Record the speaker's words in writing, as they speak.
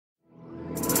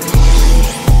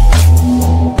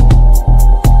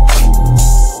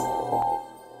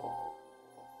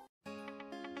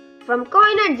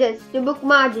edges to book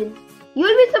margins.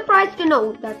 You'll be surprised to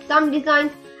know that some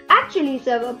designs actually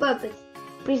serve a purpose,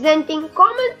 presenting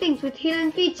common things with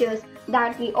hidden features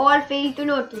that we all fail to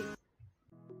notice.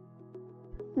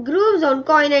 Grooves on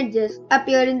coin edges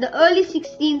appeared in the early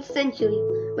 16th century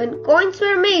when coins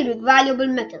were made with valuable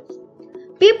metals.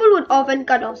 People would often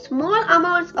cut off small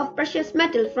amounts of precious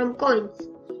metal from coins.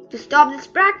 To stop this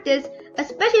practice, a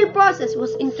special process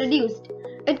was introduced.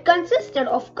 It consisted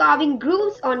of carving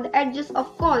grooves on the edges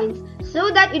of coins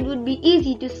so that it would be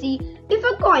easy to see if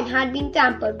a coin had been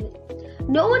tampered with.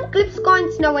 No one clips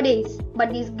coins nowadays,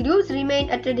 but these grooves remain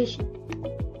a tradition.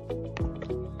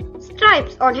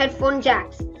 Stripes on headphone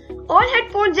jacks. All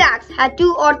headphone jacks had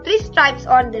 2 or 3 stripes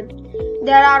on them.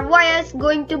 There are wires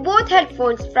going to both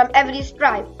headphones from every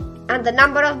stripe, and the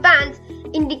number of bands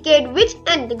indicate which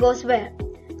end goes where.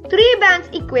 3 bands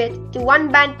equate to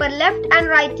 1 band per left and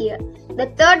right ear.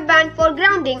 The third band for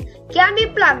grounding can be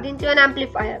plugged into an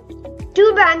amplifier.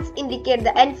 2 bands indicate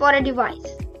the end for a device.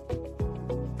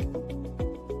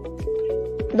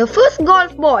 The first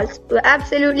golf balls were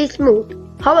absolutely smooth.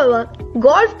 However,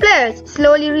 golf players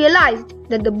slowly realized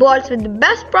that the balls with the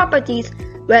best properties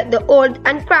were the old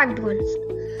and cracked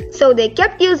ones. So they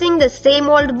kept using the same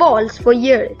old balls for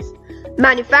years.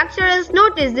 Manufacturers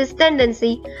noticed this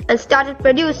tendency and started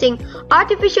producing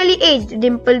artificially aged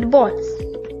dimpled balls.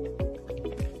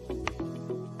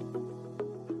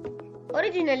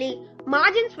 Originally,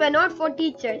 margins were not for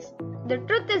teachers. The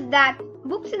truth is that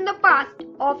books in the past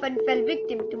often fell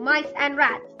victim to mice and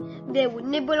rats. They would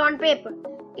nibble on paper.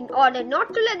 In order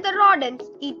not to let the rodents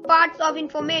eat parts of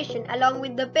information along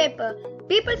with the paper,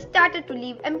 people started to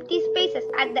leave empty spaces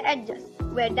at the edges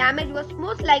where damage was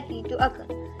most likely to occur.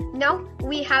 Now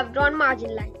we have drawn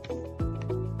margin lines.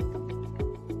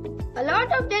 A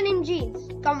lot of denim jeans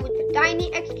come with a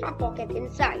tiny extra pocket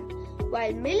inside.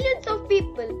 While millions of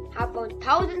people have found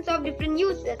thousands of different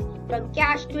uses from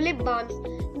cash to lip balms,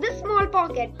 this small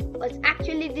pocket was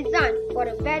actually designed for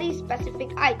a very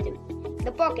specific item,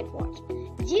 the pocket watch.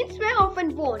 Jeans were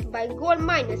often worn by gold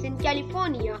miners in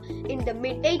California in the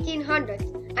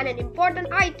mid-1800s, and an important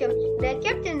item they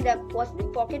kept in them was the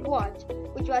pocket watch,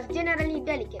 which was generally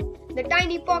delicate. The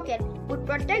tiny pocket would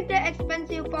protect their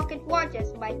expensive pocket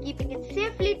watches by keeping it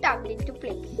safely tucked into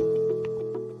place.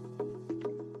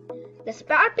 The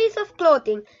spare piece of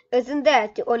clothing isn't there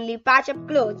to only patch up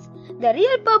clothes. The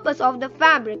real purpose of the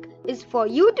fabric is for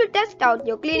you to test out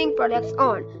your cleaning products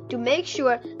on to make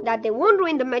sure that they won't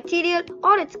ruin the material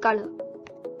or its color.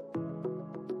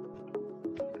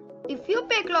 If you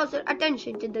pay closer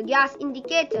attention to the gas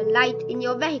indicator light in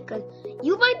your vehicle,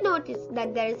 you might notice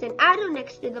that there is an arrow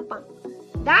next to the pump.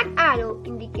 That arrow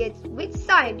indicates which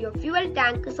side your fuel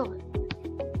tank is on.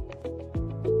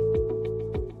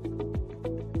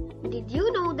 Did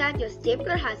you know that your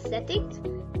stapler has settings?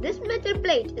 This metal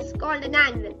plate is called an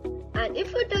angle, and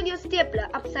if you turn your stapler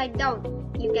upside down,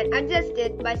 you can adjust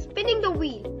it by spinning the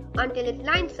wheel until it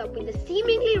lines up with a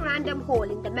seemingly random hole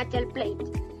in the metal plate.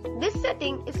 This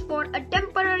setting is for a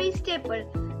temporary staple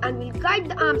and will guide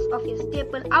the arms of your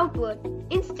staple outward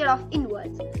instead of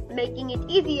inwards, making it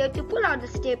easier to pull out the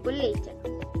staple later.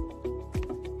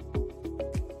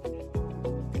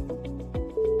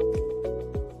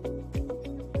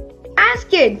 As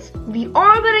kids, we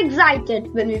all were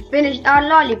excited when we finished our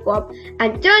lollipop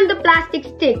and turned the plastic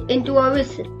stick into a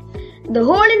whistle. The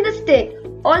hole in the stick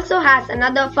also has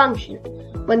another function.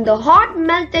 When the hot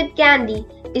melted candy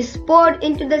is poured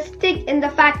into the stick in the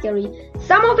factory,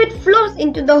 some of it flows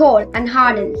into the hole and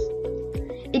hardens.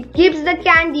 It keeps the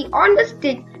candy on the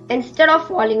stick instead of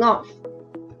falling off.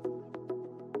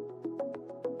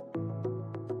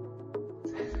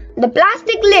 The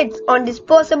plastic lids on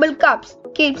disposable cups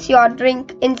keeps your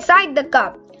drink inside the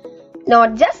cup.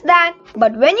 Not just that,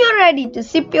 but when you're ready to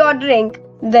sip your drink,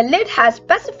 the lid has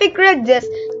specific ridges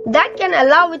that can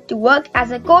allow it to work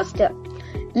as a coaster.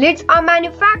 Lids are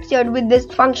manufactured with this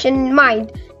function in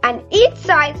mind, and each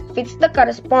size fits the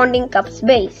corresponding cup's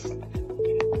base.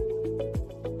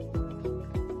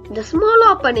 The small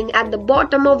opening at the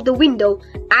bottom of the window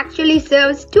actually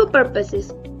serves 2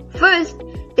 purposes. First,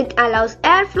 it allows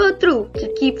airflow through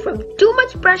to keep from too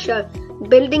much pressure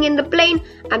building in the plane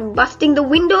and busting the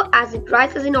window as it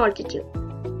rises in altitude.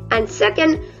 And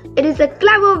second, it is a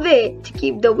clever way to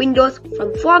keep the windows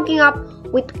from fogging up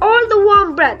with all the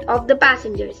warm breath of the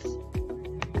passengers.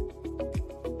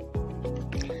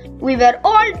 We were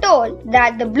all told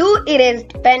that the blue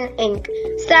erased pen ink.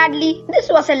 Sadly, this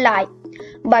was a lie.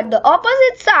 But the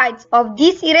opposite sides of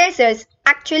these erasers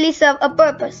actually serve a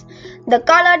purpose. The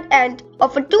colored end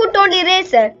of a two-tone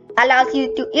eraser allows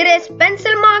you to erase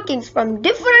pencil markings from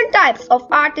different types of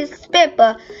artist's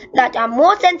paper that are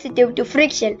more sensitive to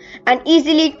friction and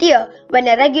easily tear when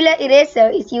a regular eraser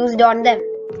is used on them.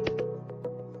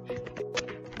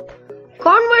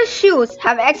 Converse shoes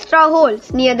have extra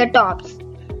holes near the tops.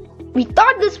 We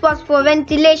thought this was for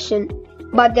ventilation,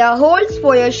 but there are holes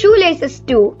for your shoelaces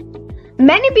too.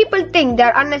 Many people think they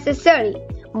are unnecessary,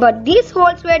 but these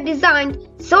holes were designed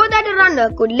so that a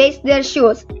runner could lace their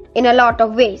shoes in a lot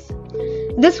of ways.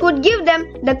 This would give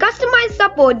them the customized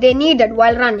support they needed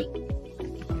while running.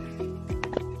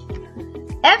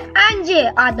 F and J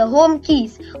are the home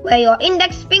keys where your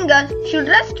index fingers should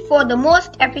rest for the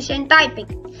most efficient typing.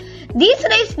 These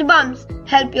raised bumps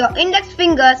help your index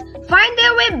fingers find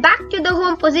their way back to the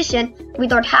home position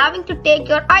without having to take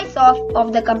your eyes off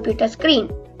of the computer screen.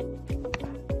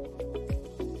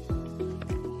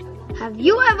 Have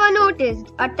you ever noticed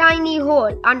a tiny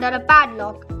hole under a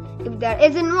padlock? If there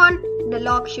isn't one, the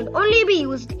lock should only be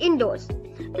used indoors.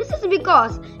 This is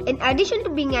because, in addition to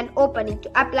being an opening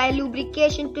to apply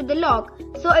lubrication to the lock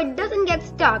so it doesn't get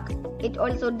stuck, it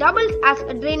also doubles as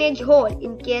a drainage hole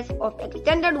in case of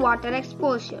extended water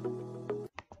exposure.